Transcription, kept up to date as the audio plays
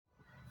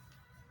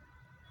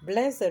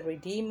Blessed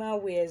Redeemer,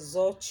 we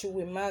exalt you,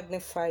 we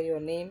magnify your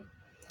name.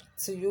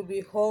 To you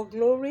be all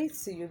glory,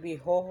 to you be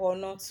all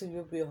honor, to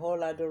you be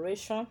all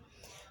adoration.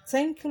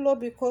 Thank you, Lord,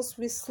 because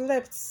we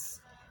slept,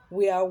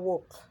 we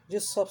awoke,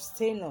 you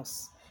sustain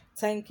us.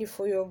 Thank you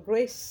for your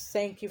grace.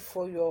 Thank you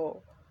for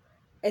your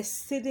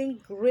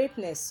exceeding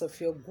greatness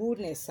of your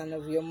goodness and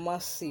of your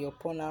mercy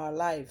upon our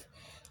life.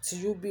 To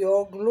you be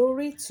all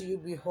glory, to you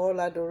be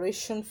all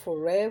adoration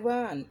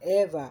forever and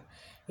ever.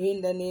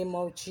 In the name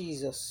of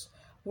Jesus.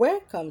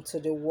 Welcome to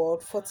the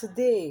word for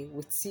today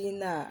with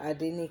Tina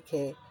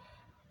Adenike.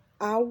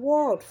 Our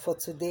word for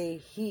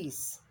today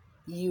is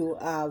you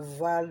are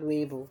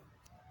valuable.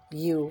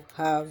 You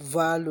are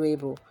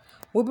valuable.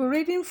 We'll be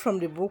reading from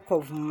the book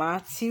of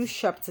Matthew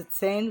chapter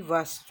 10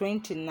 verse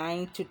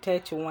 29 to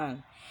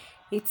 31.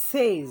 It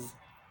says,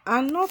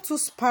 "Are not two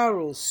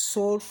sparrows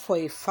sold for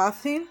a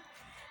farthing?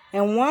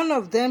 And one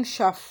of them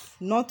shall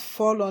not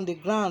fall on the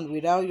ground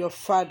without your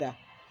Father.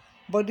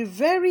 But the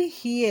very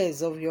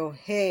hairs of your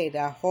head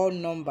are all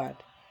numbered.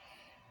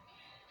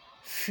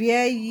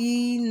 Fear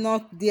ye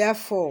not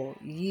therefore,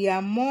 ye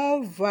are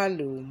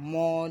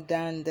more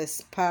than the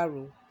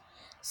sparrow."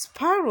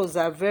 Sparrows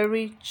are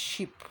very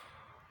cheap,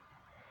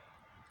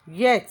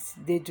 yet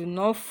they do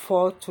not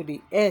fall to the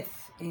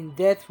earth in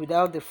death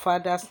without the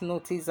Father's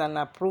notice and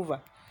approval.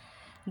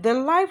 The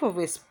life of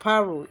a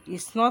sparrow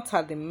is not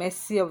at the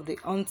mercy of the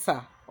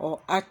hunter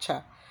or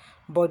archer,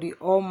 but the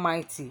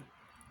Almighty.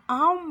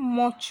 How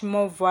much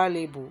more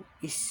valuable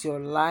is your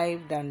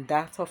life than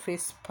that of a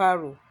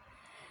sparrow?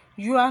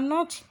 You are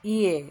not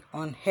here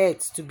on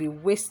earth to be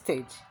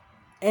wasted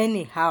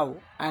anyhow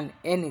and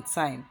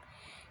anytime.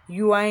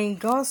 You are in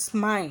God's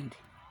mind,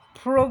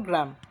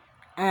 program,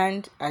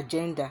 and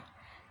agenda.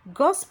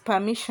 God's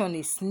permission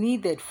is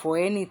needed for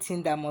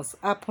anything that must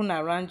happen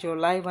around your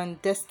life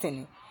and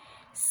destiny.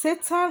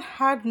 Satan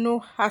had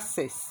no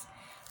access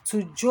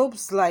to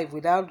Job's life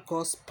without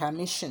God's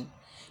permission.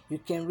 You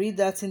can read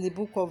that in the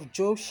book of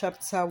Job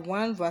chapter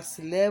 1 verse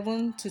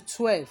 11 to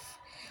 12,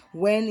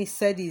 when he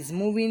said he's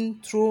moving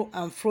through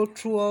and fro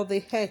through all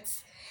the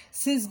earth.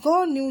 Since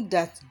God knew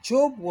that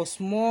Job was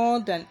more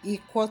than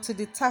equal to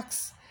the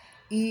task,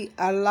 he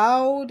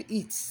allowed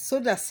it so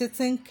that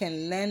Satan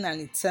can learn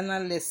an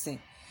eternal lesson.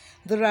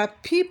 There are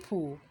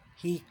people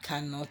he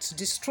cannot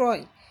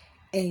destroy,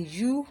 and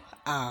you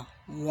are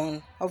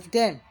one of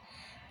them.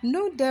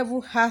 No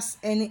devil has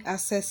any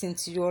access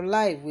into your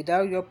life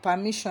without your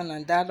permission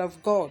and that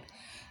of God,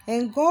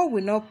 and God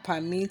will not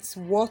permit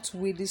what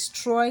will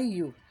destroy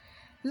you.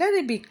 Let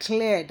it be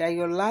clear that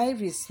your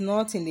life is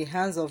not in the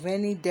hands of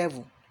any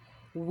devil,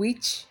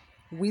 witch,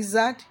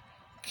 wizard,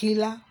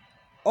 killer,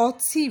 or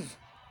thief.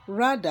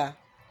 Rather,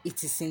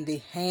 it is in the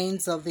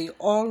hands of the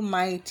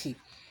Almighty.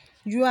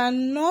 You are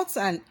not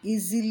an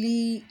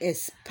easily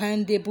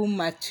expandable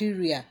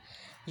material.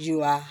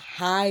 You are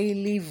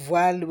highly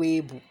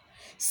valuable.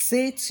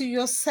 Say to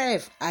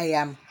yourself, I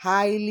am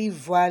highly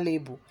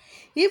valuable.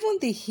 Even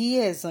the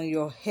hairs on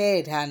your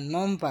head are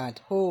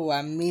numbered. Oh,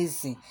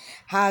 amazing.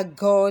 Our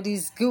God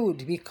is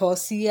good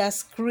because He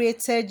has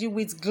created you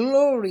with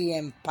glory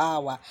and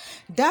power.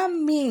 That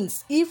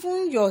means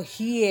even your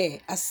hair,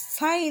 as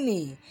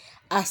tiny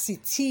as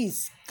it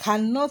is,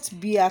 cannot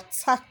be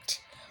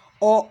attacked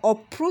or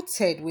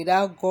uprooted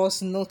without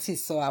God's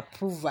notice or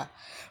approval.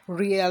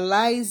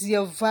 Realize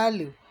your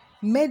value.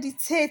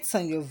 Meditate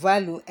on your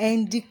value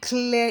and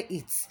declare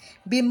it.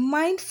 Be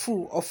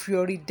mindful of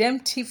your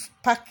redemptive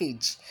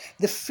package,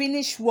 the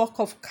finished work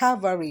of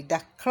Calvary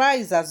that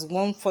Christ has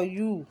won for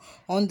you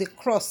on the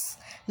cross.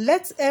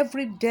 Let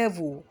every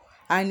devil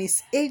and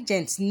his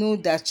agents know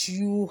that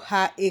you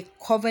are a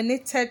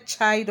covenanted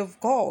child of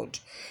God.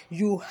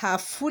 You are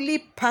fully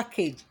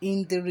packaged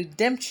in the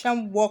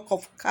redemption work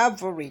of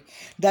Calvary,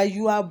 that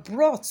you are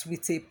brought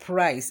with a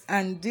price,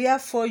 and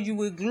therefore you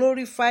will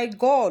glorify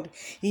God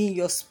in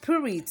your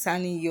spirit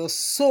and in your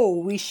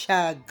soul, which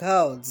are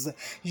God's.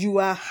 You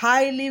are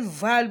highly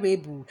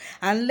valuable,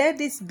 and let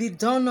this be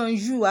done on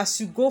you as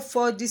you go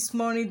forth this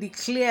morning.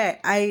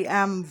 Declare, I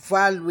am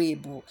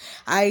valuable.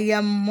 I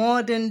am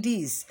more than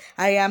this.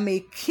 I am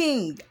a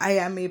king, I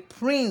am a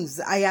prince,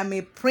 I am a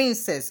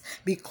princess,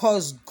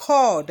 because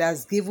God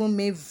has given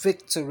me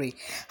victory.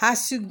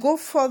 As you go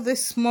for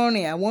this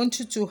morning, I want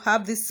you to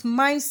have this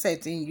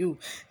mindset in you.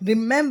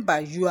 Remember,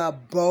 you are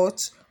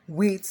bought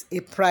with a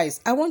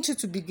price. I want you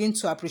to begin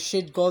to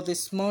appreciate God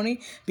this morning.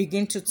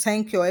 Begin to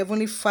thank your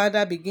Heavenly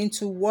Father. Begin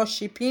to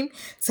worship Him.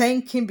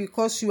 Thank Him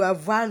because you are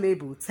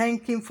valuable.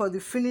 Thank Him for the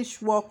finished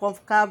work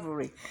of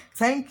Calvary.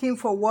 Thank Him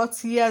for what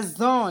He has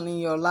done in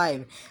your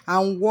life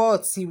and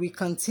what He will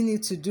continue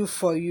to do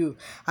for you.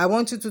 I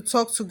want you to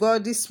talk to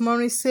God this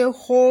morning. Say,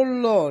 oh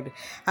Lord,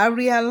 I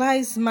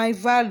realize my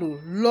value.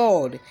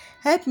 Lord,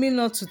 help me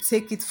not to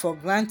take it for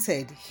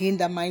granted in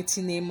the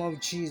mighty name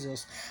of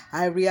Jesus.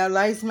 I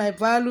realize my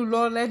value, value,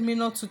 Lord, let me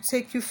not to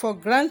take you for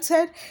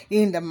granted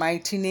in the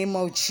mighty name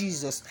of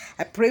Jesus.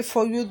 I pray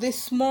for you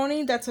this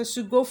morning that as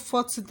you go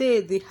forth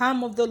today, the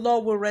hand of the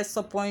Lord will rest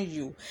upon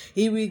you.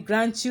 He will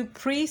grant you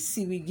peace.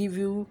 He will give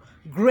you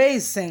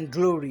grace and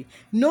glory.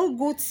 No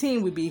good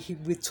thing will be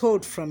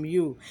withheld from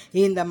you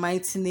in the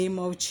mighty name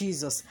of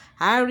Jesus.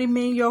 I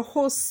remain your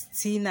host,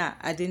 Tina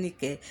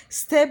Adenike.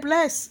 Stay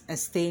blessed and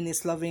stay in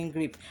his loving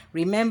grip.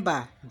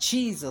 Remember,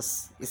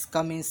 Jesus is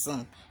coming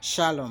soon.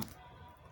 Shalom.